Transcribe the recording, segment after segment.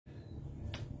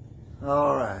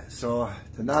All right, so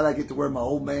tonight I get to wear my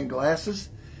old man glasses,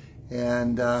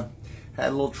 and had a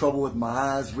little trouble with my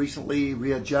eyes recently,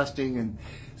 readjusting, and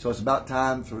so it's about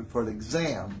time for the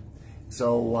exam.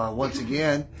 So once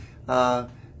again,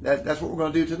 that's what we're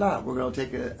going to do tonight. We're going to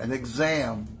take an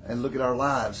exam and look at our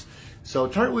lives. So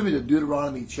turn with me to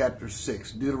Deuteronomy chapter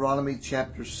 6. Deuteronomy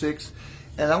chapter 6,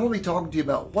 and I'm going to be talking to you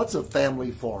about what's a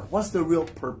family for. What's the real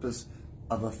purpose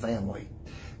of a family?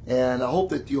 And I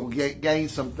hope that you'll gain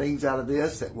some things out of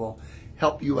this that will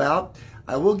help you out.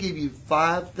 I will give you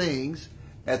 5 things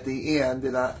at the end,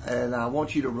 and I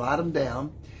want you to write them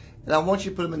down. And I want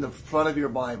you to put them in the front of your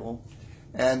Bible.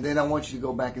 And then I want you to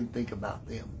go back and think about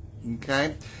them.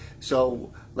 Okay?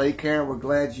 So, Lady Karen, we're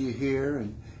glad you're here,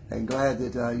 and glad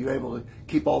that you're able to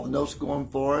keep all the notes going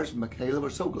for us. Michaela,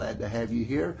 we're so glad to have you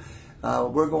here.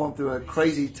 We're going through a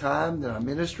crazy time in our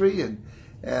ministry,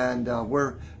 and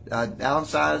we're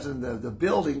downsizing the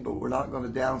building, but we're not going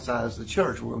to downsize the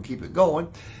church. We're going to keep it going.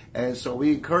 And so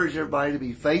we encourage everybody to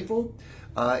be faithful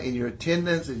in your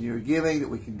attendance and your giving, that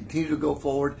we can continue to go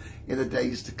forward in the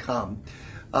days to come.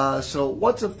 So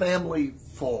what's a family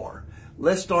for?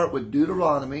 Let's start with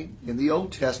Deuteronomy in the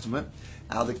Old Testament,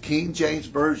 out of the King James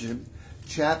Version,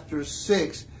 chapter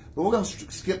 6. But we're going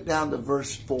to skip down to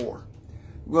verse 4.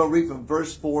 We're going to read from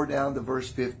verse 4 down to verse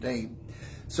 15.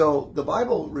 So the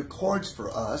Bible records for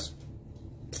us,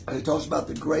 and it talks about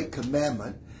the great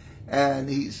commandment, and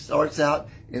he starts out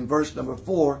in verse number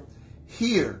 4,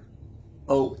 "Hear,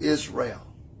 O Israel,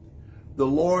 the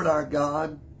Lord our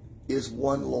God is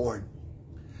one Lord.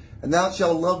 And thou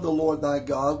shalt love the Lord thy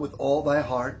God with all thy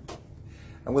heart,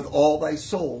 and with all thy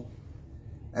soul,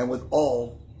 and with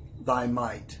all thy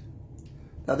might."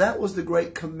 Now that was the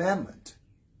great commandment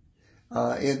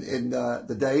in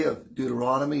the day of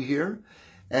Deuteronomy here.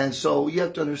 And so you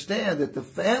have to understand that the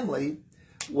family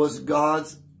was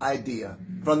God's idea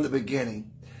from the beginning.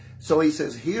 So he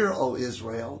says, "Hear, O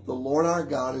Israel, the Lord our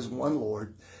God is one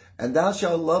Lord, and thou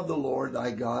shalt love the Lord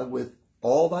thy God with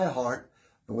all thy heart,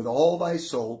 and with all thy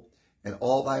soul, and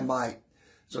all thy might."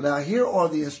 So now here are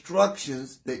the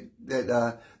instructions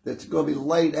that's going to be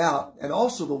laid out, and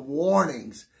also the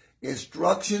warnings.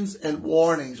 Instructions and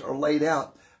warnings are laid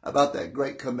out about that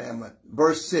great commandment.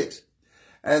 Verse 6,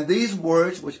 "And these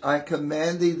words which I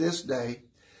command thee this day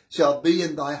shall be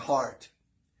in thy heart,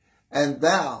 and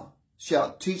thou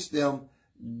shalt teach them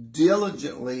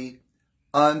diligently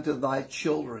unto thy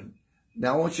children."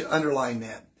 Now I want you to underline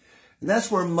that. And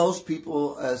that's where most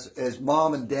people, as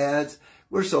mom and dads,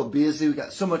 we're so busy, we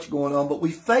got so much going on, but we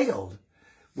failed.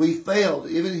 We failed.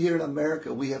 Even here in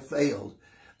America, we have failed.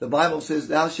 The Bible says,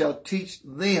 "Thou shalt teach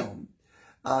them,"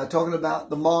 talking about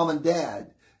the mom and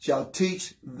dad, "shall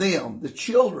teach them," the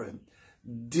children,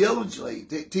 diligently.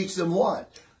 Teach them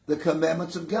what? The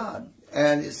commandments of God.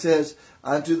 And it says,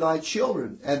 "Unto thy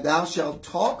children, and thou shalt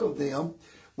talk of them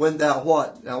when thou"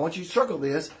 what? Now I want you to circle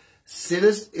this.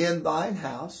 "Sittest in thine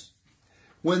house,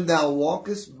 when thou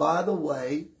walkest by the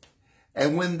way,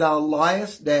 and when thou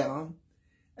liest down,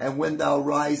 and when thou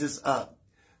risest up."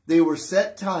 They were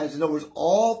set times. In other words,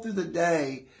 all through the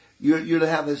day, you're to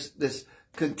have this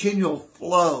continual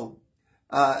flow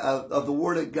of the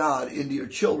Word of God into your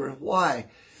children. Why?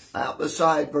 Out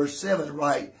beside verse 7,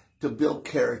 right? To build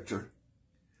character.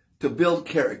 To build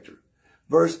character.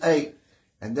 Verse 8,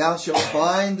 "And thou shalt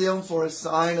bind them for a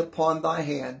sign upon thy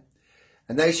hand,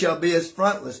 and they shall be as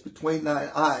frontlets between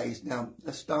thine eyes." Now,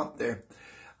 let's stop there.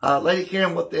 Lady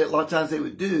Karen, a lot of times they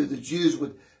would do, the Jews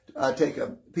would take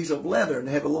a piece of leather and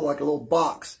have like a little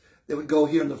box that would go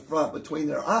here in the front between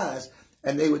their eyes,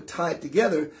 and they would tie it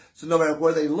together so no matter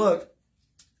where they looked,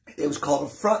 it was called a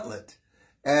frontlet.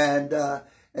 And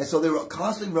so they were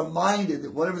constantly reminded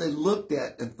that whatever they looked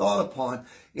at and thought upon,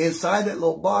 inside that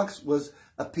little box was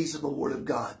a piece of the Word of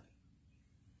God.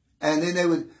 And then they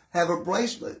would have a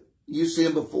bracelet. You see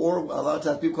them before. A lot of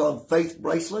times people call them faith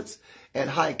bracelets. And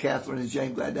hi, Catherine and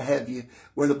Jane, glad to have you.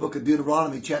 We're in the book of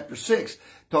Deuteronomy, chapter 6,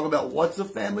 talking about what's the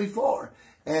family for.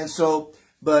 And so,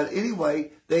 but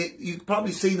anyway, you've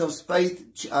probably seen those faith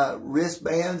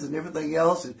wristbands and everything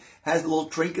else, and has little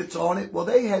trinkets on it. Well,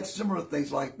 they had similar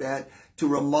things like that to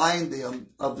remind them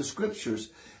of the scriptures.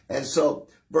 And so,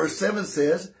 verse 7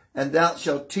 says, "And thou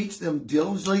shalt teach them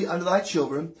diligently unto thy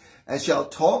children, and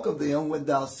shalt talk of them when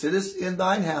thou sittest in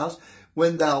thine house,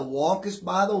 when thou walkest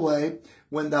by the way,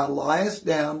 when thou liest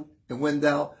down, and when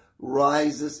thou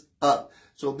risest up."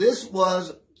 So this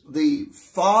was the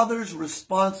father's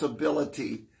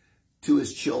responsibility to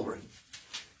his children.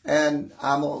 And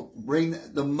I'm going to bring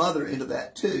the mother into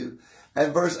that too.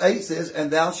 And verse 8 says,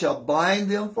 "And thou shalt bind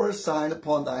them for a sign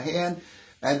upon thy hand,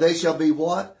 and they shall be"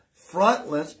 what?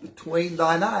 "Frontlets between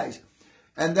thine eyes."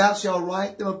 And thou shalt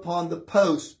write them upon the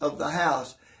posts of the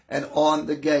house and on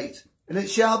the gates. And it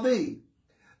shall be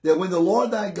that when the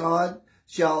Lord thy God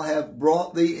shall have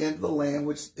brought thee into the land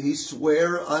which he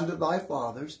sware unto thy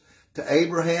fathers, to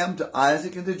Abraham, to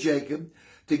Isaac, and to Jacob,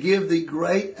 to give thee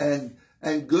great and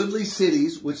goodly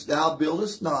cities which thou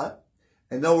buildest not.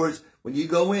 In other words, when you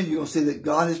go in, you're going to see that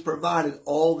God has provided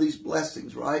all these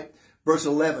blessings, right? Verse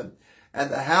 11, and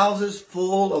the houses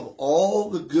full of all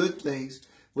the good things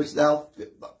which thou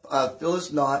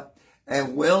fillest not,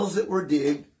 and wells that were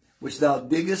digged, which thou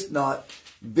diggest not,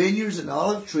 vineyards and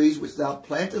olive trees which thou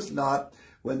plantest not,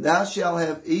 when thou shalt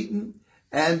have eaten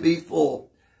and be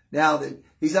full. Now then,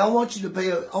 he said, I want you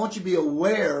to be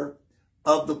aware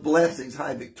of the blessings.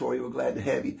 Hi, Victoria. We're glad to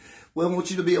have you. We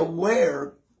want you to be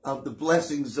aware of the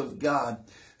blessings of God.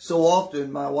 So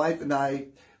often, my wife and I,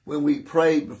 when we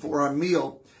pray before our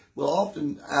meal, we'll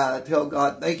often tell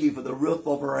God, thank you for the roof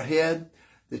over our head,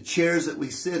 the chairs that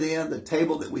we sit in, the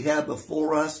table that we have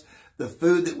before us, the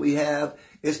food that we have.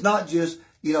 It's not just,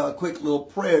 a quick little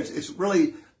prayer. It's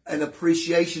really an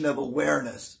appreciation of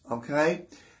awareness, okay?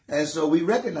 And so we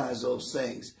recognize those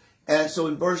things. And so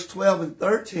in verse 12 and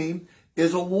 13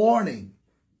 is a warning.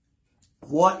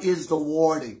 What is the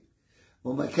warning?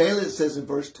 Well, Michaela, it says in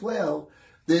verse 12,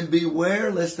 then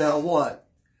beware lest thou what?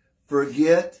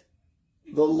 Forget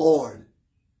the Lord.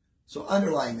 So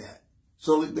underline that.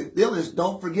 So the deal is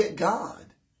don't forget God.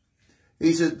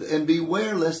 He said, and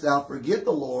beware lest thou forget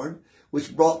the Lord,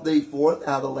 which brought thee forth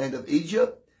out of the land of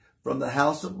Egypt from the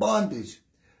house of bondage.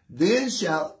 Then thou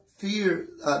shalt fear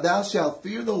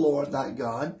the Lord thy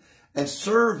God, and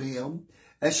serve him,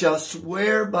 and shalt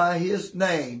swear by his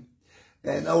name.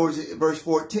 And in other words, verse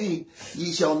 14,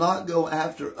 ye shall not go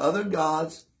after other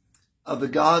gods of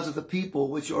the people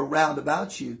which are round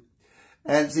about you.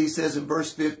 And he says in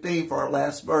verse 15, for our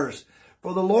last verse,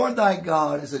 for the Lord thy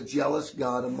God is a jealous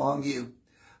God among you,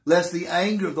 lest the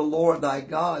anger of the Lord thy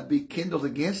God be kindled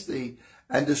against thee,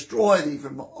 and destroy thee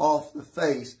from off the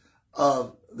face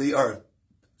of the earth.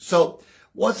 So,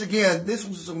 once again, this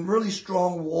was some really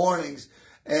strong warnings.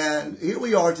 And here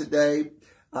we are today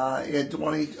in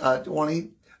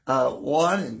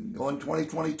 2021 and going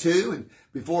 2022, and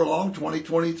before long,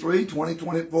 2023,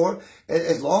 2024.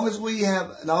 As long as we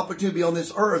have an opportunity to be on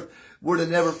this earth, we're to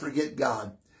never forget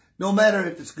God. No matter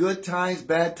if it's good times,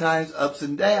 bad times, ups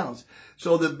and downs.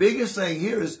 So the biggest thing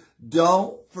here is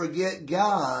don't forget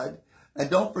God, and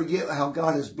don't forget how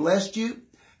God has blessed you,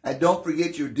 and don't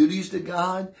forget your duties to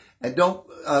God, and don't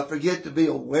forget to be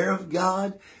aware of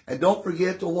God, and don't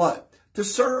forget to what? To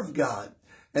serve God.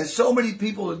 And so many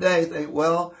people today think,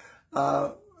 well,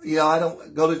 I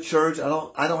don't go to church. I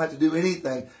don't have to do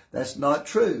anything. That's not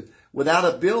true. Without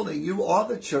a building, you are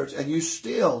the church, and you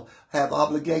still have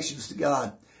obligations to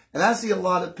God. And I see a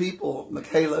lot of people,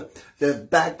 Michaela, that have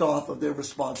backed off of their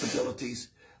responsibilities.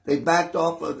 They backed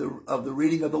off of the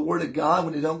reading of the Word of God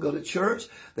when they don't go to church.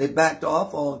 They backed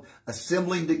off on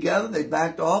assembling together. They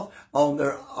backed off on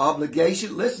their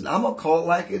obligation. Listen, I'm going to call it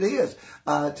like it is,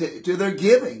 to their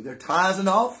giving, their tithes and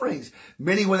offerings.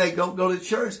 Many, when they don't go to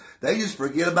church, they just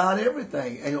forget about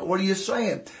everything. And what are you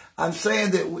saying? I'm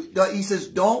saying that he says,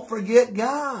 don't forget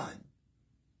God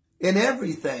in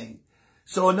everything.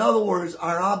 So in other words,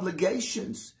 our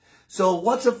obligations. So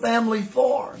what's a family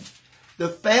for? The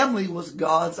family was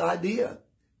God's idea.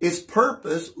 Its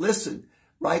purpose, listen,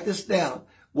 write this down,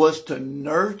 was to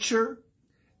nurture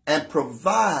and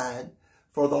provide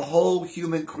for the whole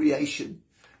human creation.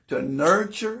 To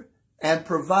nurture and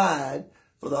provide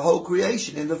for the whole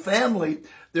creation. In the family,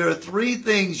 there are three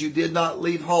things you did not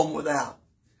leave home without.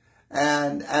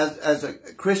 And as a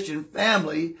Christian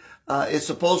family, it's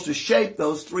supposed to shape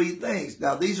those three things.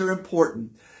 Now, these are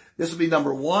important. This will be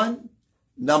number 1,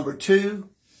 number 2,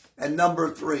 and number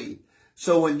 3.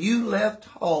 So when you left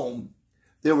home,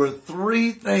 there were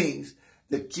 3 things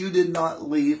that you did not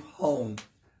leave home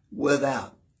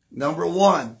without. Number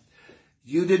 1,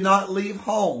 you did not leave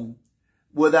home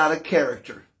without a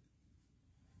character.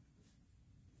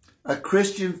 A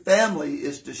Christian family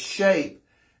is to shape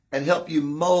and help you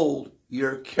mold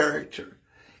your character.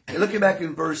 And looking back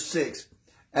in verse 6,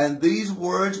 and these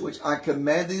words which I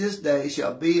command thee this day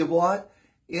shall be of what?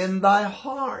 In thy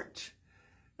heart.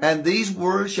 And these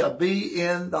words shall be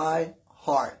in thy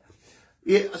heart.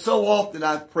 So often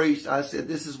I've preached, I said,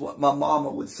 this is what my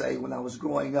mama would say when I was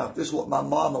growing up. This is what my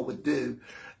mama would do.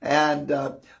 And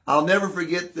I'll never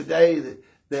forget the day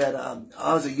that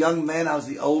I was a young man. I was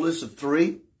the oldest of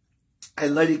 3.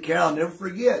 And Lady Carol, I'll never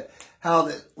forget how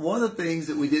that one of the things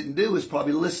that we didn't do is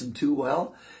probably listen too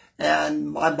well.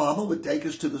 And my mama would take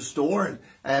us to the store,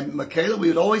 and Michaela, we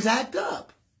would always act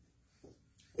up.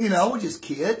 We're just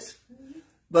kids.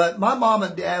 But my mom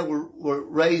and dad were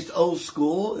raised old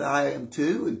school, and I am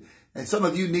too, and some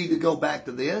of you need to go back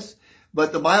to this.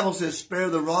 But the Bible says, spare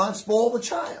the rod, spoil the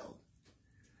child.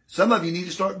 Some of you need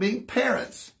to start being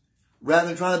parents rather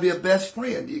than trying to be a best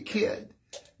friend to your kid.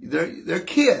 They're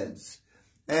kids.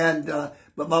 And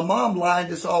but my mom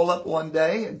lined us all up one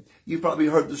day, and you probably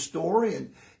heard the story,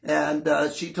 and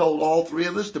she told all three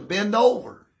of us to bend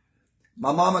over.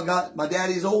 My mama got my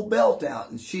daddy's old belt out,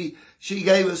 and she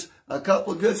gave us a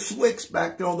couple of good swicks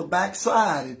back there on the back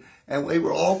side, and we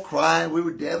were all crying. We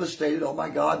were devastated. Oh my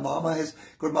God, Mama has,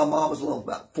 of course my mom was a little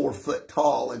about 4 foot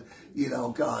tall, and you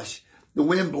know, gosh, the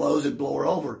wind blows, it'd blow her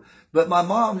over. But my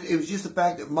mom, it was just the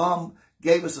fact that Mom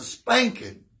gave us a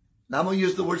spanking. Now I'm going to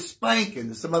use the word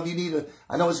spanking. Some of you need to,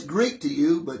 I know it's Greek to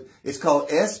you, but it's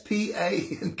called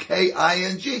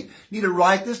S-P-A-N-K-I-N-G. You need to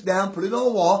write this down, put it on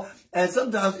the wall, and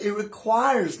sometimes it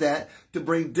requires that to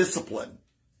bring discipline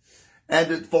and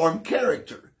to form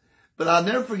character. But I'll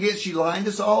never forget, she lined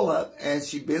us all up and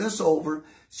she bent us over.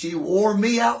 She wore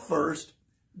me out first,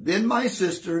 then my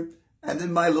sister, and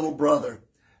then my little brother.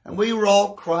 And we were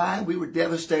all crying. We were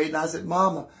devastated. And I said,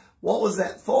 Mama, what was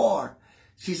that for?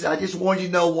 She said, I just want you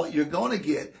to know what you're going to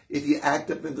get if you act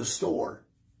up in the store.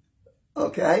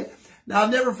 Okay? Now,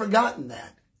 I've never forgotten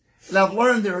that. And I've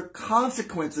learned there are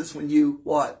consequences when you,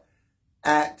 what?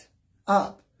 Act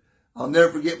up. I'll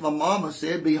never forget my mama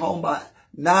said, be home by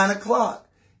 9 o'clock.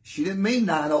 She didn't mean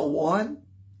 9:01,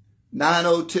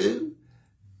 9:02.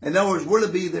 In other words, we're to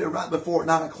be there right before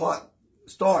 9 o'clock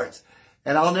starts.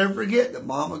 And I'll never forget that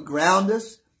Mama ground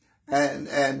us. And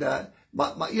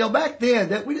you know, back then,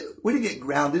 that we didn't get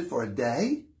grounded for a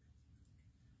day.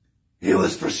 It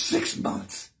was for 6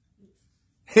 months.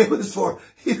 It was for,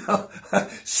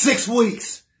 6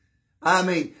 weeks. I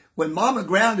mean, when Mama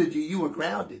grounded you, you were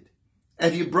grounded.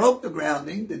 And if you broke the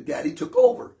grounding, then Daddy took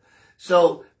over.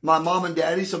 So my mom and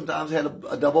Daddy sometimes had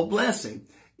a double blessing.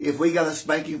 If we got a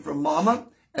spanking from Mama,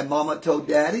 and Mama told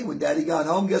Daddy, when Daddy got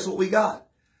home, guess what we got?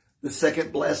 The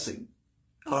second blessing.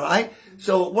 All right?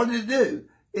 So what did it do?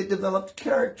 It developed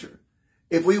character.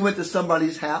 If we went to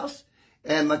somebody's house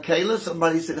and Michaela,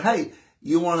 somebody said, hey,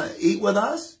 you want to eat with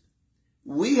us?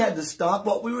 We had to stop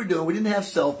what we were doing. We didn't have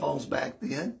cell phones back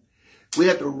then. We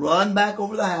had to run back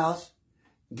over the house,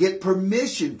 get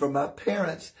permission from our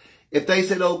parents. If they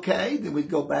said okay, then we'd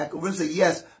go back over and say,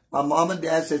 yes, my mom and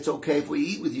dad said it's okay if we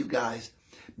eat with you guys.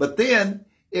 But then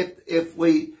if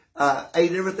we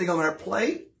ate everything on our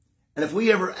plate, and if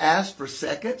we ever asked for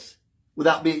seconds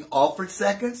without being offered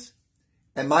seconds,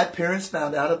 and my parents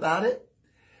found out about it,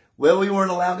 well, we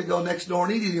weren't allowed to go next door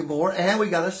and eat anymore, and we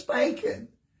got a spanking.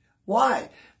 Why?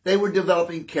 They were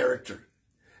developing character.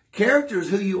 Character is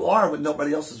who you are when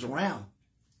nobody else is around.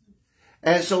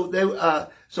 And so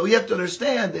so you have to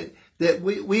understand that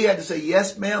we had to say,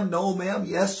 yes, ma'am, no, ma'am,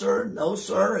 yes, sir, no,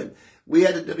 sir. And we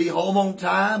had to be home on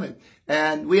time,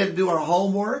 and we had to do our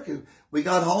homework. And we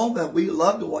got home, and we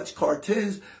loved to watch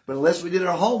cartoons, but unless we did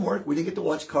our homework, we didn't get to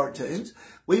watch cartoons.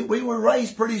 We were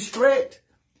raised pretty strict.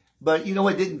 But, you know,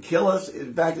 it didn't kill us.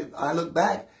 In fact, if I look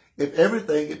back, if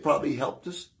everything, it probably helped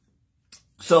us.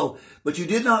 So, but you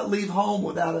did not leave home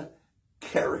without a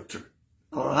character.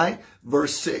 All right?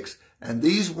 Verse 6, and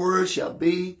these words shall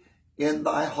be in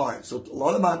thy heart. So a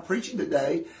lot of my preaching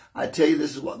today, I tell you,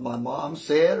 this is what my mom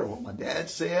said or what my dad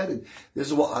said, and this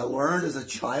is what I learned as a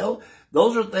child.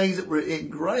 Those are things that were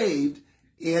engraved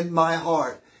in my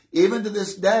heart. Even to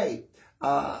this day,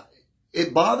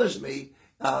 it bothers me,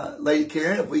 Lady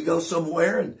Karen, if we go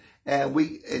somewhere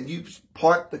and you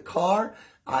park the car,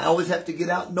 I always have to get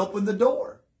out and open the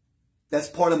door. That's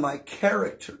part of my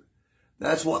character.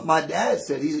 That's what my dad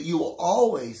said. He said, you will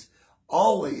always,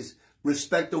 always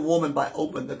respect a woman by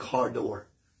opening the car door.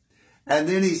 And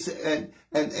then he said,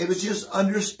 and it was just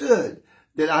understood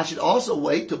that I should also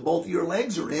wait till both of your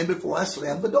legs are in before I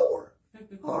slam the door.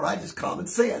 All right, just common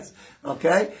sense.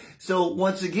 Okay, so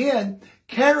once again,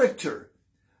 character.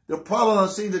 The problem I'm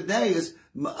seeing today is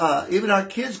even our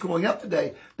kids growing up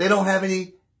today, they don't have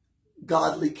any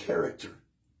godly character.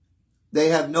 They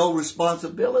have no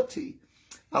responsibility.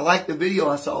 I like the video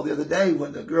I saw the other day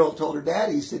when the girl told her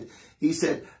dad, she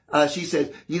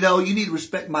said, you know, you need to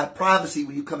respect my privacy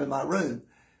when you come in my room.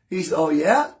 He said, oh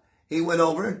yeah? He went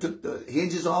over and took the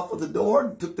hinges off of the door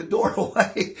and took the door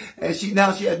away. And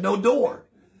now she had no door.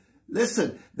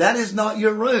 Listen, that is not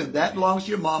your room. That belongs to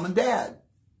your mom and dad.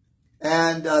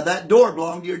 And that door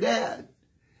belonged to your dad.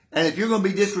 And if you're going to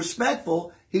be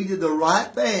disrespectful, he did the right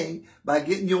thing by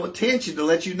getting your attention to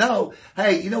let you know,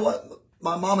 hey, you know what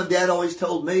my mom and dad always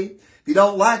told me? If you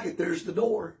don't like it, there's the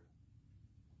door.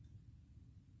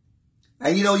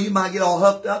 And you know, you might get all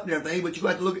huffed up and everything, but you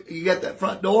got to look, you got that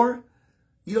front door.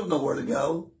 You don't know where to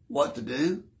go, what to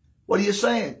do. What are you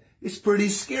saying? It's pretty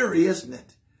scary, isn't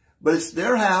it? But it's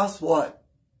their house, what?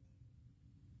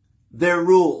 Their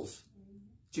rules.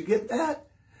 Did you get that?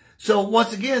 So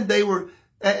once again, they were,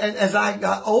 and as I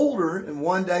got older, and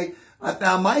one day I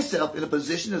found myself in a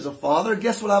position as a father,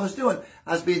 guess what I was doing?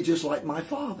 I was being just like my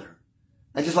father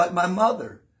and just like my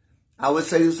mother. I would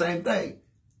say the same thing.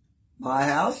 My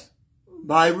house,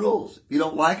 my rules. If you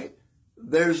don't like it,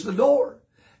 there's the door.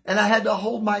 And I had to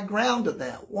hold my ground to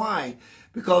that. Why?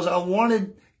 Because I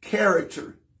wanted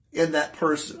character in that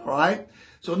person, all right?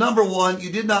 So number one,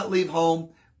 you did not leave home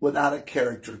without a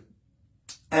character.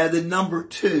 And then number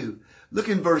two, look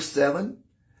in verse 7.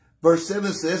 Verse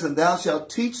 7 says, and thou shalt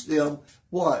teach them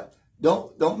what?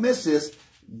 Don't miss this.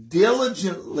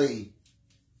 Diligently.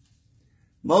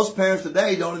 Most parents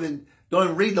today don't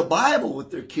even read the Bible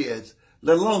with their kids,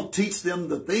 let alone teach them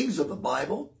the things of the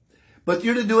Bible. But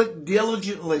you're to do it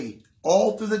diligently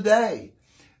all through the day.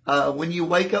 When you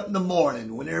wake up in the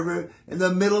morning, whenever in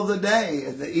the middle of the day,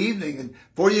 in the evening, and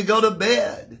before you go to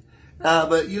bed.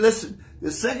 But you listen,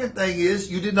 the second thing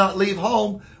is you did not leave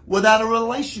home without a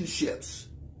relationships.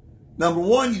 Number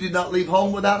one, you did not leave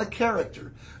home without a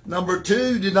character. Number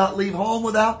two, you did not leave home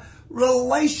without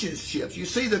relationships. You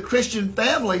see, the Christian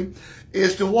family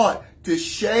is to what? To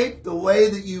shape the way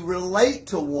that you relate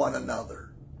to one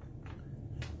another.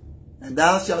 And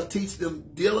thou shalt teach them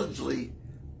diligently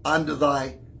unto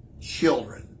thy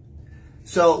children.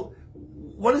 So,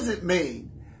 what does it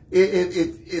mean?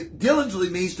 It diligently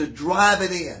means to drive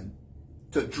it in.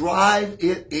 To drive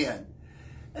it in.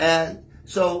 And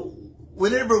so,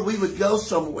 whenever we would go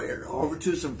somewhere, over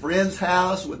to some friend's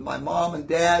house with my mom and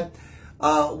dad,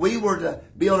 we were to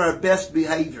be on our best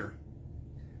behavior.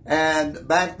 And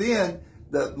back then,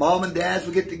 the mom and dads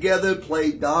would get together,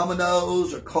 play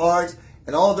dominoes or cards,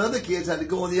 and all the other kids had to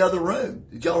go in the other room.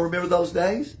 Did y'all remember those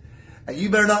days? And you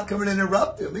better not come and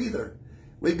interrupt them either.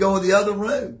 We'd go in the other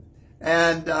room.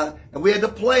 And we had to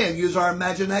play and use our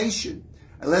imagination.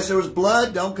 Unless there was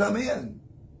blood, don't come in.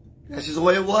 That's just the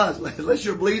way it was. Unless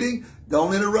you're bleeding,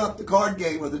 don't interrupt the card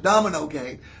game or the domino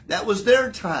game. That was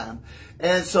their time.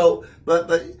 And so,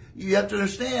 but you have to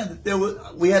understand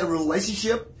that we had a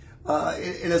relationship.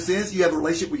 In a sense, you have a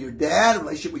relationship with your dad, a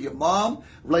relationship with your mom,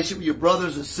 a relationship with your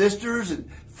brothers and sisters and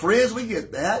friends. We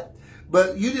get that.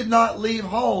 But you did not leave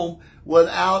home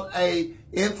without a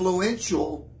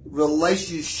influential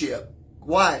relationship.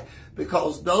 Why?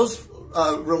 Because those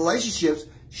relationships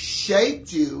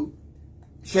shaped you,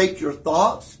 shaped your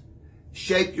thoughts,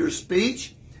 shaped your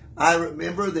speech. I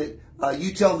remember that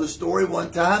you tell the story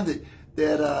one time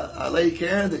that Lady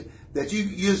Karen, that you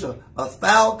used a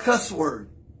foul cuss word.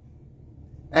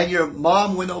 And your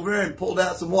mom went over there and pulled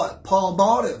out some what?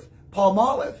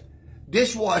 Palmolive,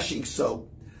 dishwashing soap,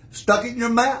 stuck it in your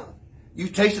mouth. You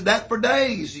tasted that for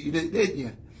days, didn't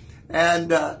you?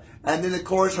 And then of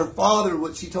course her father,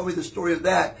 when she told me the story of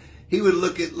that, he would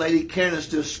look at Lady Karen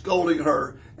still scolding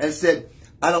her and said,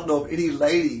 I don't know of any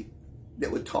lady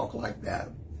that would talk like that.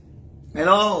 And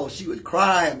oh, she would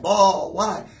cry and bawl.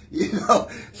 Why?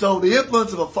 So the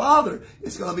influence of a father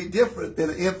is going to be different than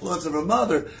the influence of a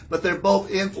mother, but they're both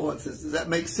influences. Does that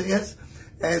make sense?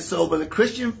 And so, but a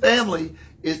Christian family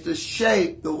is to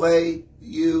shape the way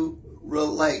you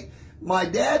relate. My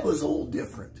dad was a little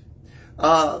different.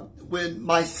 When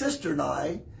my sister and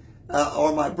I,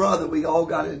 or my brother, we all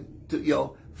got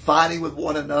into, fighting with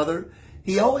one another,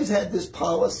 he always had this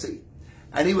policy.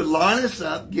 And he would line us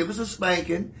up, give us a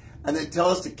spanking, and then tell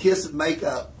us to kiss and make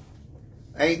up.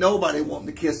 Ain't nobody wanting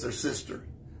to kiss their sister.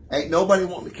 Ain't nobody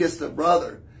wanting to kiss their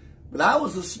brother. But I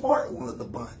was the smart one of the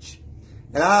bunch.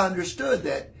 And I understood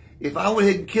that if I went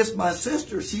ahead and kissed my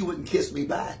sister, she wouldn't kiss me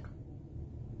back.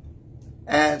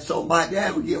 And so my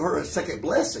dad would give her a second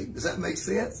blessing. Does that make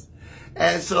sense?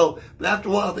 And so, but after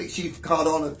a while, I think she caught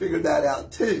on and figured that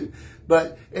out too.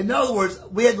 But in other words,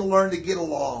 we had to learn to get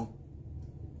along.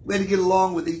 We had to get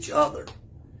along with each other.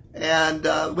 And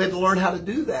we had to learn how to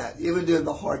do that, even during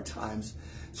the hard times.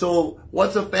 So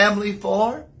what's a family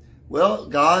for? Well,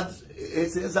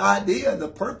 it's his idea. And the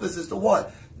purpose is to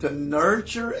what? To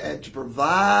nurture and to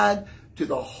provide to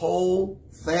the whole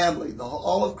family,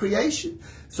 all of creation.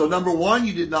 So number one,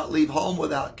 you did not leave home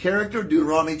without character.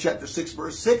 Deuteronomy chapter 6,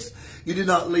 verse 6. You did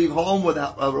not leave home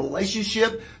without a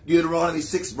relationship. Deuteronomy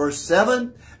 6, verse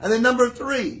 7. And then number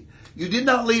three, you did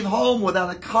not leave home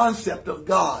without a concept of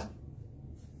God.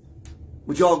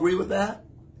 Would you all agree with that?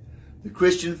 The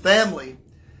Christian family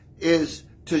is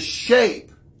to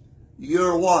shape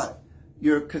your what?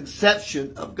 Your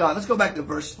conception of God. Let's go back to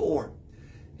verse 4.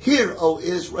 Hear, O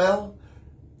Israel,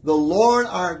 the Lord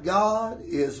our God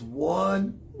is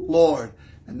one Lord.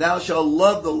 And thou shalt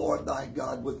love the Lord thy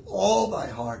God with all thy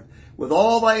heart, with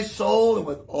all thy soul, and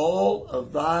with all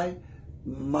of thy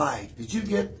might. Did you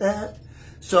get that?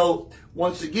 So,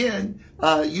 once again,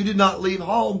 you did not leave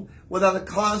home without a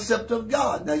concept of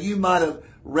God. Now, you might have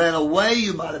ran away.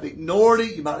 You might have ignored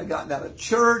it. You might have gotten out of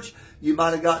church. You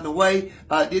might have gotten away,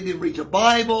 didn't even read your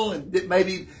Bible, and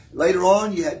maybe later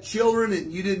on you had children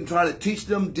and you didn't try to teach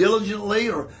them diligently,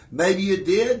 or maybe you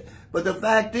did. But the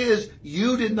fact is,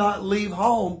 you did not leave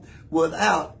home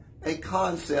without a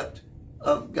concept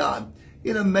of God.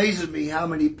 It amazes me how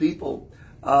many people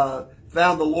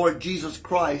found the Lord Jesus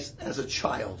Christ as a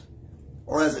child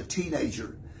or as a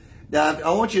teenager. Now, I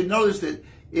want you to notice that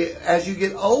as you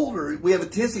get older, we have a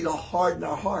tendency to harden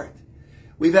our heart.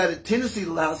 We've had a tendency to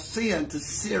allow sin to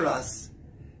sear us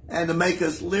and to make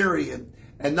us leery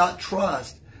and not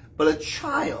trust. But a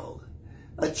child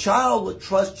will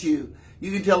trust you.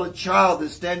 You can tell a child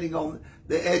that's standing on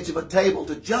the edge of a table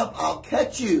to jump, I'll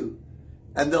catch you,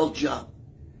 and they'll jump.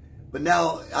 But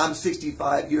now I'm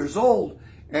 65 years old,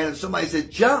 and if somebody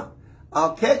said, jump,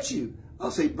 I'll catch you,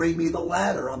 I'll say, bring me the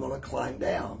ladder, I'm going to climb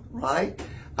down, right?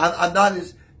 I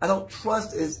don't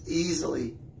trust as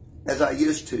easily as I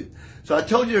used to. So I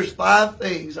told you there's 5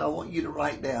 things I want you to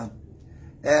write down.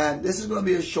 And this is going to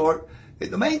be a short.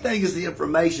 The main thing is the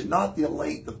information, not the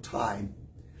length of time.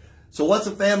 So what's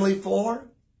a family for?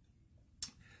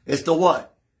 It's to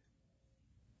what?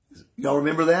 Y'all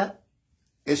remember that?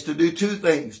 It's to do 2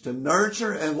 things. To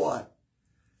nurture and what?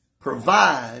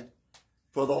 Provide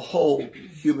for the whole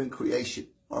human creation.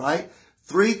 All right?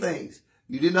 3 things.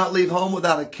 You did not leave home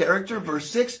without a character. Verse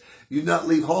 6. You did not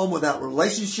leave home without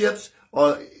relationships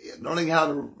or learning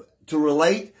how to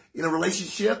relate in a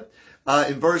relationship.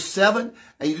 In verse 7.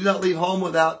 And you did not leave home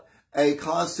without a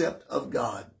concept of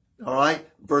God. All right?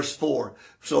 Verse 4.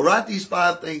 So write these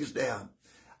 5 things down.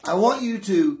 I want you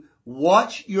to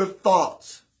watch your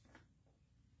thoughts.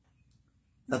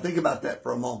 Now think about that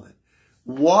for a moment.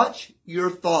 Watch your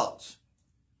thoughts.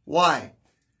 Why?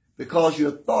 Because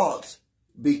your thoughts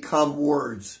become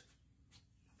words.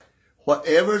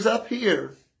 Whatever's up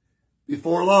here,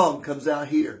 before long, comes out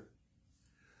here.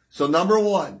 So number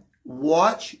 1,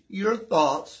 watch your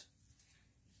thoughts.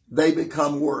 They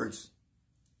become words.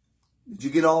 Did you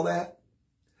get all that?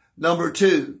 Number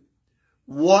 2,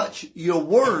 watch your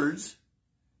words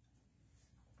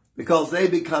because they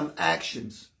become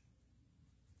actions.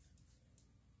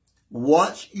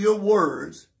 Watch your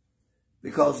words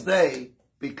because they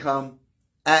become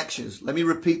actions. Let me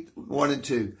repeat 1 and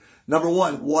 2. Number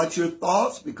 1, watch your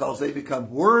thoughts because they become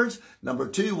words. Number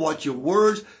 2, watch your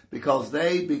words because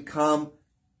they become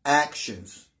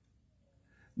actions.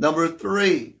 Number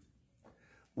 3,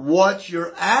 watch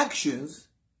your actions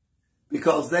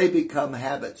because they become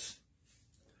habits.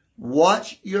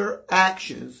 Watch your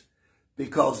actions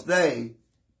because they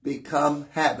become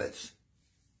habits.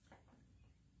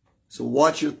 So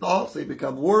watch your thoughts, they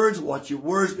become words. Watch your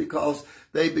words because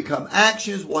they become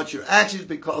actions. Watch your actions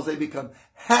because they become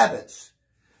habits.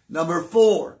 Number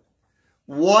 4,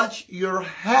 watch your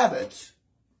habits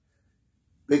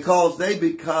because they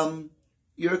become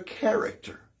your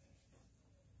character.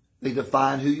 They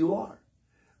define who you are.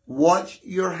 Watch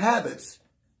your habits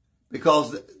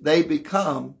because they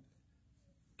become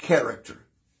character.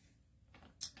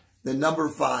 Then number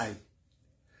 5,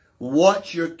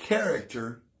 watch your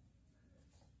character.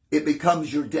 It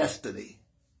becomes your destiny.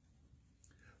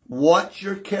 Watch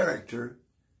your character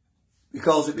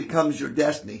because it becomes your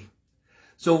destiny.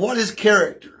 So what is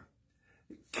character?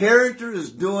 Character is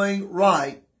doing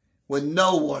right when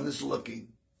no one is looking.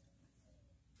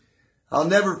 I'll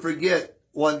never forget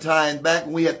one time back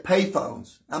when we had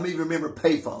payphones. How many of you remember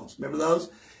payphones? Remember those?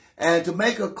 And to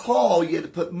make a call, you had to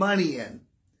put money in.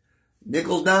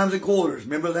 Nickels, dimes, and quarters.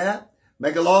 Remember that?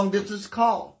 Make a long distance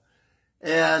call.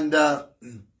 And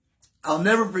I'll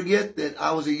never forget that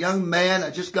I was a young man.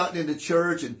 I just gotten into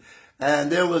church,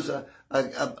 and there was an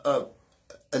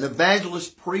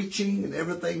evangelist preaching and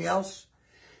everything else.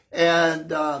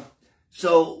 And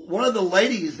so one of the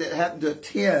ladies that happened to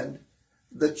attend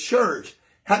the church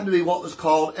happened to be what was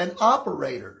called an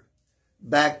operator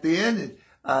back then.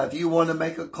 And if you wanted to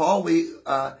make a call,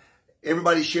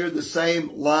 everybody shared the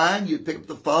same line. You'd pick up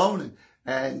the phone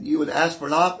and you would ask for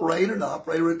an operator, and the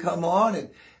operator would come on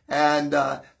and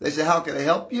they said, how can I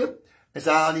help you? I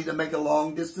said, I need to make a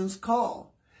long distance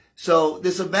call. So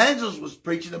this evangelist was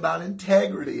preaching about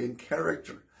integrity and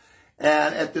character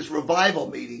and at this revival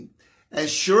meeting. And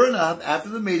sure enough, after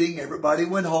the meeting, everybody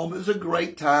went home. It was a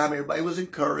great time. Everybody was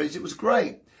encouraged. It was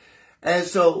great. And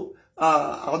so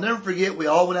I'll never forget, we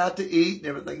all went out to eat and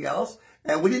everything else.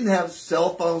 And we didn't have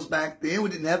cell phones back then. We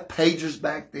didn't have pagers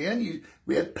back then.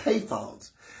 We had pay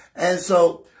phones. And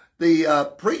so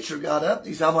the preacher got up.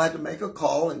 He said, I'm going to have to make a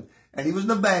call. And he was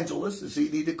an evangelist, so he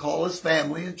needed to call his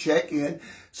family and check in.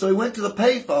 So he went to the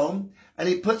pay phone, and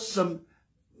he put some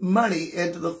money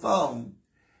into the phone.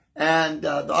 And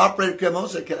the operator came on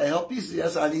and said, can I help you? He said,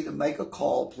 yes, I need to make a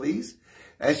call, please.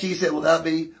 And she said, well, that'll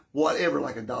be whatever,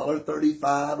 like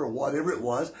 $1.35 or whatever it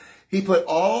was. He put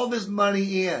all of his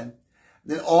money in.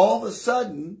 Then all of a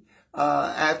sudden,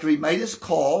 after he made his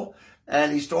call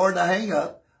and he started to hang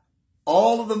up,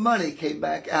 all of the money came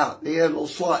back out. They had a little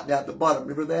slot down at the bottom.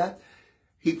 Remember that?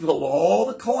 He pulled all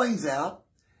the coins out,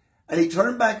 and he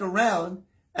turned back around,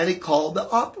 and he called the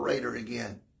operator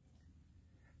again.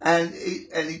 And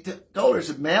he told her, he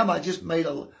said, ma'am, I just made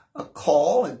a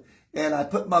call, and I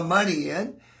put my money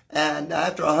in, and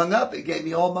after I hung up, it gave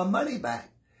me all my money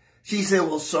back. She said,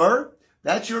 well, sir,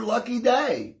 that's your lucky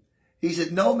day. He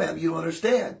said, no, ma'am, you don't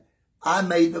understand. I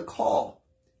made the call,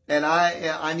 and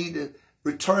I need to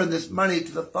return this money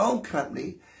to the phone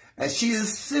company. And she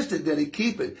insisted that he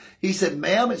keep it. He said,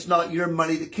 ma'am, it's not your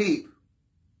money to keep.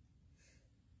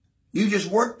 You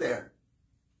just work there.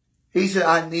 He said,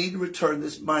 I need to return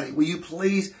this money. Will you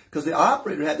please? Because the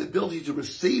operator had the ability to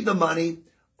receive the money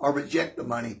or reject the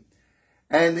money.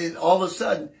 And then all of a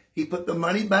sudden, he put the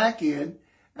money back in.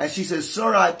 And she said,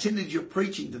 sir, I attended your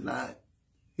preaching tonight.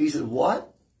 He said,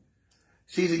 what?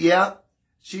 She said, yeah.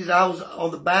 She said, I was on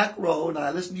the back row and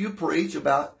I listened to you preach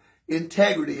about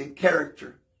integrity and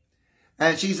character.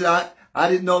 And she said, I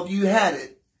didn't know if you had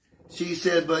it. She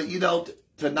said, but you know,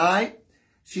 tonight,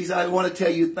 she said, I want to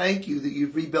tell you thank you that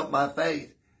you've rebuilt my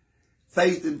faith.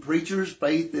 Faith in preachers,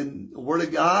 faith in the Word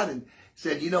of God. And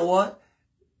said, you know what?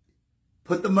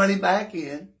 Put the money back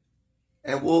in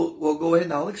and we'll go ahead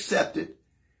and I'll accept it.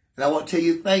 And I want to tell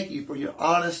you thank you for your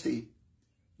honesty,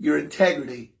 your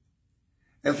integrity,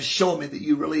 and for showing me that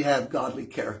you really have godly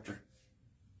character.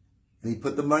 And he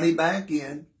put the money back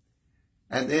in,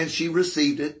 and then she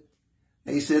received it.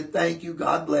 And he said, thank you,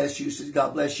 God bless you. She said,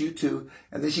 God bless you too.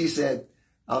 And then she said,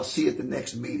 I'll see you at the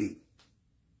next meeting.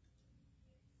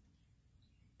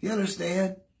 Do you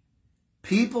understand?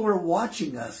 People are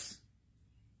watching us.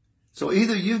 So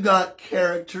either you got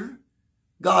character,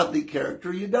 godly character,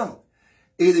 or you don't.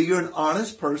 Either you're an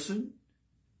honest person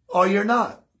or you're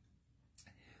not.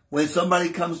 When somebody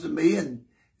comes to me and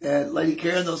Lady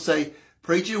Karen, they'll say,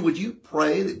 preacher, would you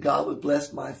pray that God would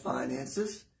bless my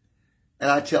finances?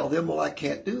 And I tell them, well, I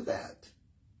can't do that.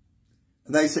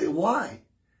 And they say, why?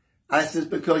 I said,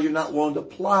 because you're not willing to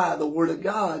apply the Word of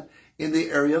God in the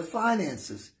area of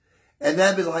finances. And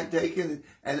that'd be like taking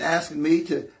and asking me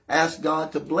to ask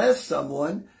God to bless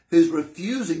someone who's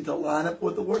refusing to line up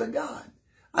with the Word of God.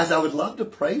 I said, I would love to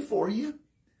pray for you.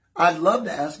 I'd love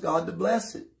to ask God to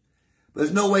bless it. But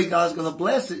there's no way God's going to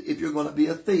bless it if you're going to be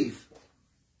a thief.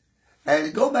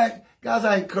 And go back, guys,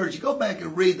 I encourage you, go back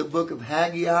and read the book of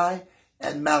Haggai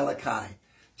and Malachi.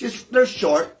 They're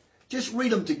short. Just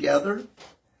read them together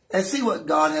and see what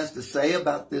God has to say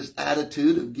about this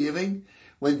attitude of giving.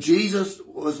 When Jesus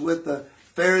was with the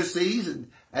Pharisees and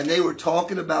they were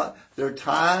talking about their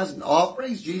tithes and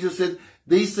offerings, Jesus said,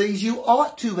 these things you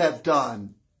ought to have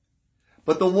done.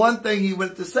 But the one thing he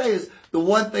went to say is, the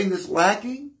one thing that's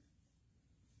lacking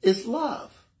is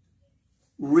love.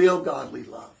 Real godly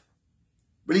love.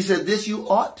 But he said, this you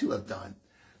ought to have done.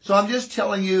 So I'm just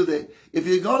telling you that if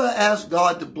you're going to ask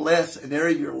God to bless an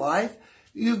area of your life,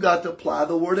 you've got to apply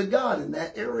the Word of God in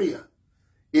that area.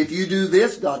 If you do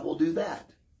this, God will do that.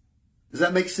 Does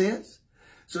that make sense?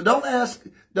 So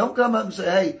don't come up and say,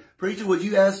 hey, preacher, would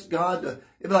you ask God to,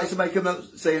 it'd be like somebody come up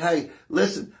and say, hey,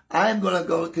 listen, I'm going to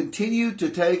go continue to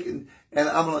take and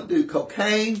I'm going to do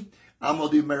cocaine. I'm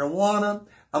going to do marijuana.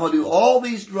 I'm going to do all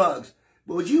these drugs.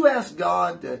 But would you ask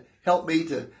God to help me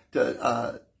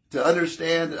to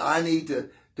understand that I need to,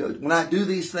 when I do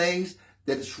these things,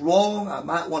 that it's wrong. I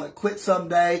might want to quit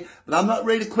someday, but I'm not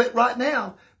ready to quit right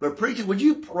now. But preacher, would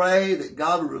you pray that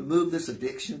God would remove this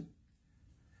addiction?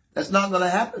 That's not going to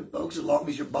happen, folks, as long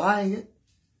as you're buying it,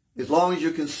 as long as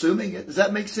you're consuming it. Does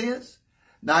that make sense?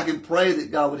 Now, I can pray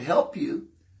that God would help you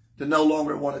to no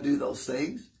longer want to do those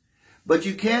things. But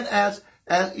you can't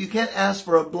ask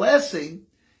for a blessing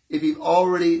if you've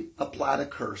already applied a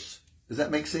curse. Does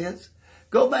that make sense?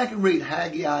 Go back and read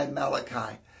Haggai and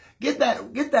Malachi. Get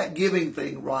that giving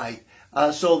thing right,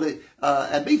 so that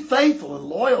and be faithful and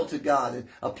loyal to God and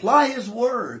apply His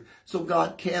Word so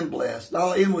God can bless. Now,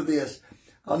 I'll end with this.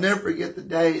 I'll never forget the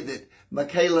day that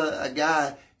Michaela, a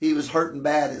guy, he was hurting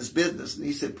bad in his business, and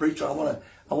he said, "Preacher, I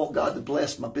want God to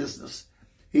bless my business."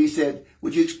 He said,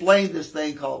 "Would you explain this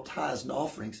thing called tithes and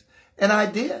offerings?" And I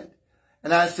did.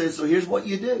 And I said, so here's what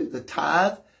you do. The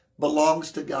tithe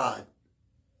belongs to God.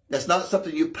 That's not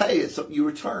something you pay. It's something you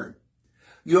return.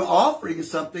 Your offering is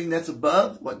something that's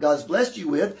above what God's blessed you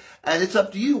with, and it's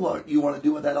up to you what you want to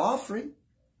do with that offering.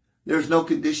 There's no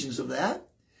conditions of that.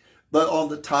 But on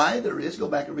the tithe, there is. Go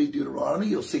back and read Deuteronomy.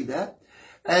 You'll see that.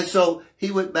 And so he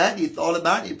went back, and he thought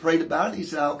about it, and he prayed about it, and he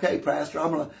said, okay, Pastor,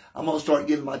 I'm gonna start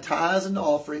giving my tithes and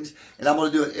offerings, and I'm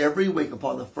going to do it every week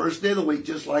upon the first day of the week,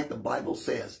 just like the Bible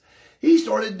says. He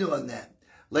started doing that.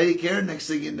 Lady Karen, next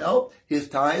thing you know, his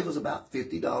tithe was about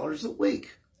 $50 a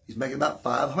week. He's making about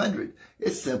 $500.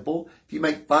 It's simple. If you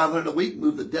make $500 a week,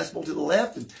 move the decimal to the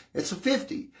left, and it's a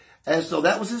 50. And so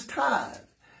that was his tithe.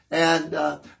 And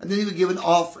then he would give an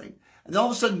offering. And all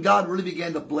of a sudden, God really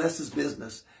began to bless his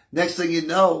business. Next thing you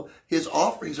know, his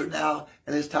offerings are now,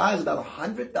 and his tithe is about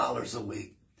 $100 a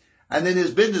week. And then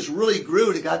his business really grew,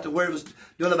 and it got to where it was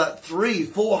doing about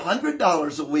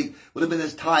 $300-400 a week would have been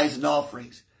his tithes and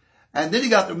offerings. And then he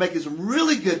got to making some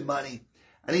really good money.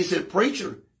 And he said,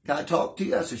 preacher, can I talk to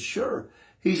you? I said, sure.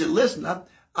 He said, listen,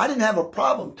 I didn't have a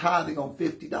problem tithing on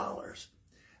 $50.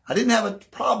 I didn't have a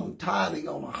problem tithing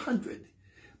on $100.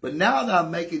 But now that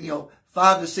I'm making, $5,000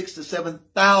 to $6,000 to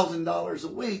 $7,000 a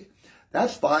week,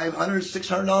 that's $500,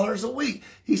 $600 a week.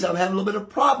 He said, I'm having a little bit of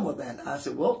problem with that. I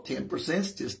said, well, 10%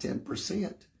 is just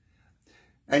 10%.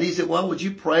 And he said, well, would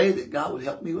you pray that God would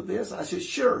help me with this? I said,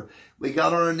 sure. We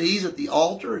got on our knees at the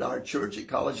altar at our church, at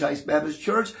College Heights Baptist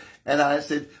Church. And I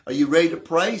said, are you ready to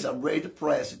pray? He said, I'm ready to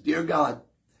pray. I said, dear God,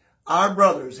 our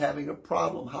brother's having a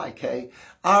problem. Hi, Kay.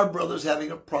 Our brother's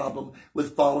having a problem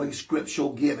with following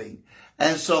scriptural giving.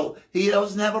 And so he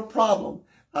doesn't have a problem,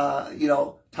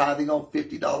 tithing on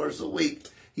 $50 a week.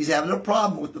 He's having a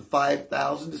problem with the $5,000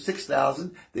 to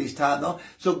 $6,000 that he's tithing on.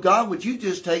 So God, would you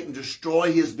just take and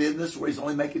destroy his business where he's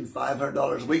only making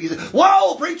 $500 a week? He said,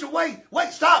 whoa, preacher, wait,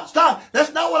 stop.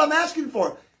 That's not what I'm asking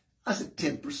for. I said,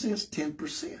 10% is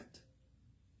 10%.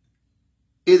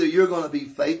 Either you're going to be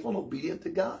faithful and obedient to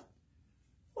God,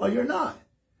 or you're not.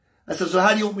 I said, so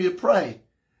how do you want me to pray?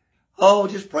 Oh,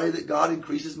 just pray that God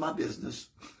increases my business.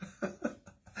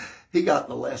 He got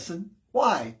the lesson.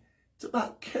 Why? It's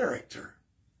about character.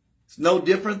 It's no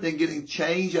different than getting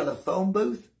change at a phone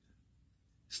booth.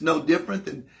 It's no different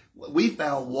than, we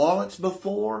found wallets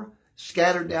before,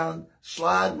 scattered down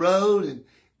Slide Road, and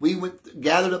we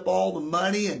gathered up all the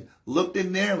money and looked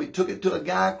in there, and we took it to a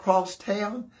guy across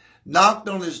town, knocked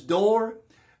on his door,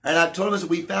 and I told him, I said,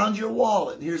 we found your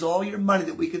wallet, and here's all your money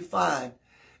that we could find.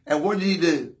 And what did he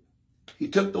do? He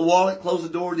took the wallet, closed the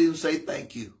door, didn't say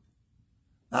thank you.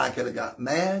 I could have got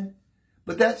mad,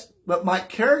 but my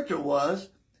character was,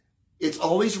 it's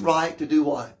always right to do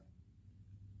what?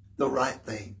 The right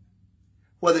thing,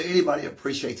 whether anybody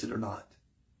appreciates it or not.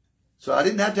 So I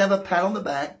didn't have to have a pat on the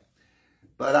back,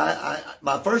 but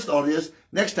my first thought is,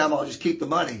 next time I'll just keep the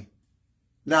money.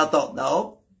 Now I thought,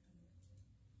 no,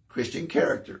 Christian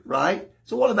character, right?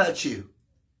 So what about you?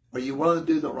 Are you willing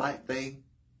to do the right thing?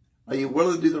 Are you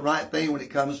willing to do the right thing when it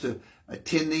comes to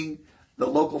attending the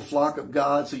local flock of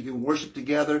God so you can worship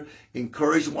together,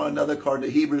 encourage one another, according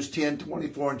to Hebrews 10,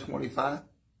 24 and 25?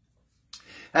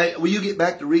 Hey, will you get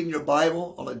back to reading your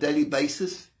Bible on a daily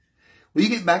basis? Will you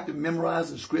get back to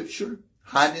memorizing Scripture,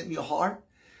 hiding it in your heart?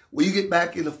 Will you get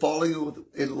back into falling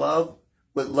in love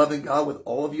with loving God with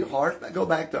all of your heart? Now go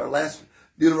back to our last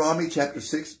Deuteronomy chapter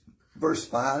 6, verse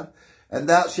 5. And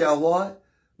thou shalt what?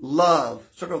 Love,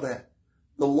 circle that,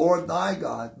 the Lord thy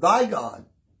God,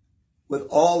 with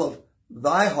all of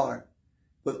thy heart,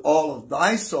 with all of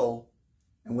thy soul,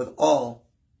 and with all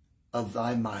of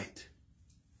thy might.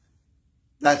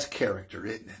 That's character,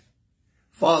 isn't it?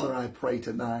 Father, I pray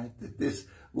tonight that this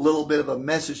little bit of a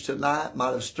message tonight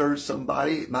might have stirred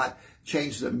somebody. It might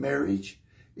change their marriage.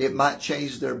 It might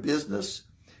change their business.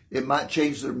 It might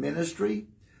change their ministry.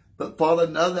 But Father,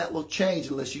 none of that will change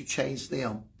unless you change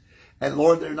them. And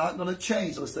Lord, they're not going to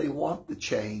change unless they want to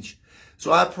change.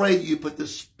 So I pray that you put the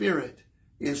Spirit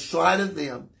inside of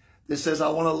them that says, I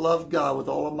want to love God with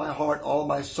all of my heart, all of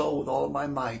my soul, with all of my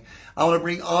might. I want to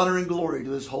bring honor and glory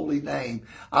to his holy name.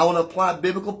 I want to apply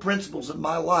biblical principles in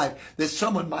my life that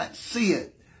someone might see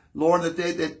it. Lord,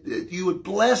 that you would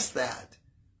bless that.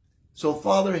 So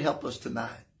Father, help us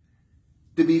tonight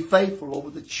to be faithful over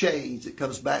the change that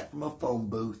comes back from a phone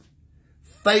booth.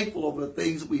 Faithful over the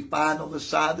things that we find on the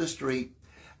side of the street.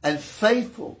 And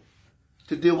faithful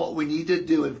to do what we need to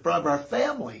do in front of our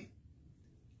family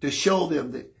to show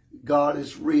them that God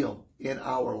is real in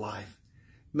our life.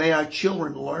 May our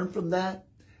children learn from that.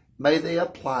 May they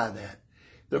apply that.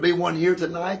 There'll be one here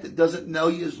tonight that doesn't know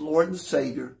you as Lord and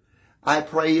Savior. I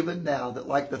pray even now that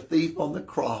like the thief on the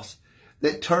cross,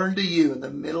 that turned to you in the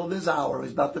middle of his hour. He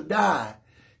was about to die.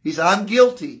 He said, I'm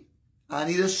guilty. I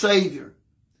need a Savior.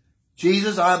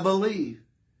 Jesus, I believe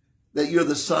that you're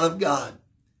the Son of God.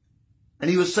 And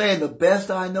he was saying, the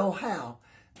best I know how,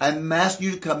 I'm asking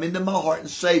you to come into my heart and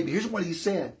save me. Here's what he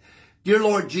said. Dear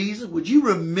Lord Jesus, would you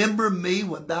remember me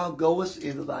when thou goest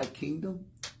into thy kingdom?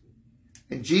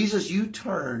 And Jesus, you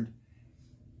turned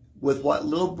with what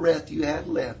little breath you had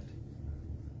left.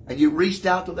 And you reached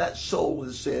out to that soul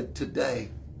and said, today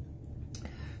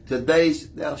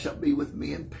thou shalt be with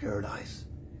me in paradise.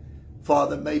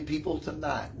 Father, may people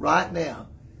tonight, right now,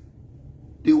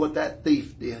 do what that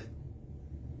thief did.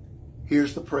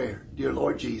 Here's the prayer. Dear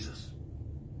Lord Jesus,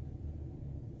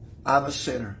 I'm a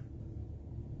sinner.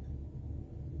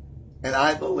 And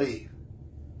I believe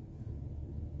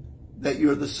that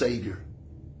you're the Savior.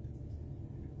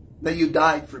 That you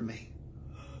died for me.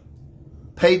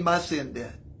 Paid my sin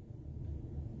debt.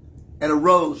 And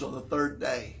arose on the third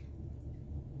day.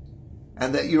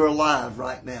 And that you're alive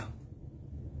right now.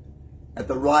 At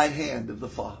the right hand of the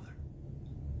Father.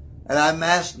 And I'm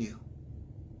asking you,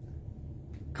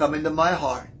 come into my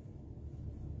heart.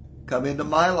 Come into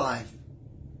my life.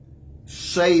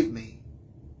 Save me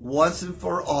once and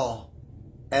for all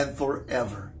and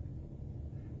forever.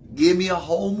 Give me a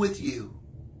home with you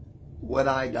when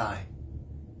I die.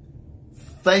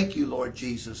 Thank you, Lord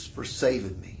Jesus, for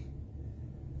saving me.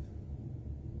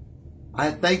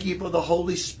 I thank you for the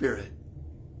Holy Spirit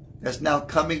that's now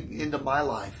coming into my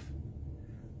life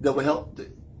that will help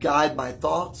to guide my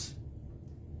thoughts,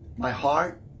 my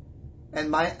heart, and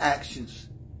my actions,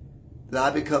 that I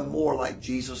become more like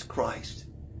Jesus Christ,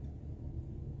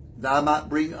 that I might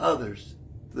bring others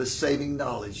to the saving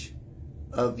knowledge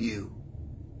of you.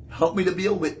 Help me to be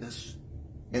a witness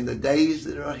in the days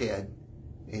that are ahead,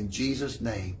 in Jesus'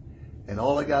 name. And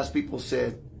all of God's people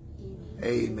said,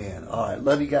 amen. All right,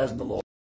 love you guys in the Lord.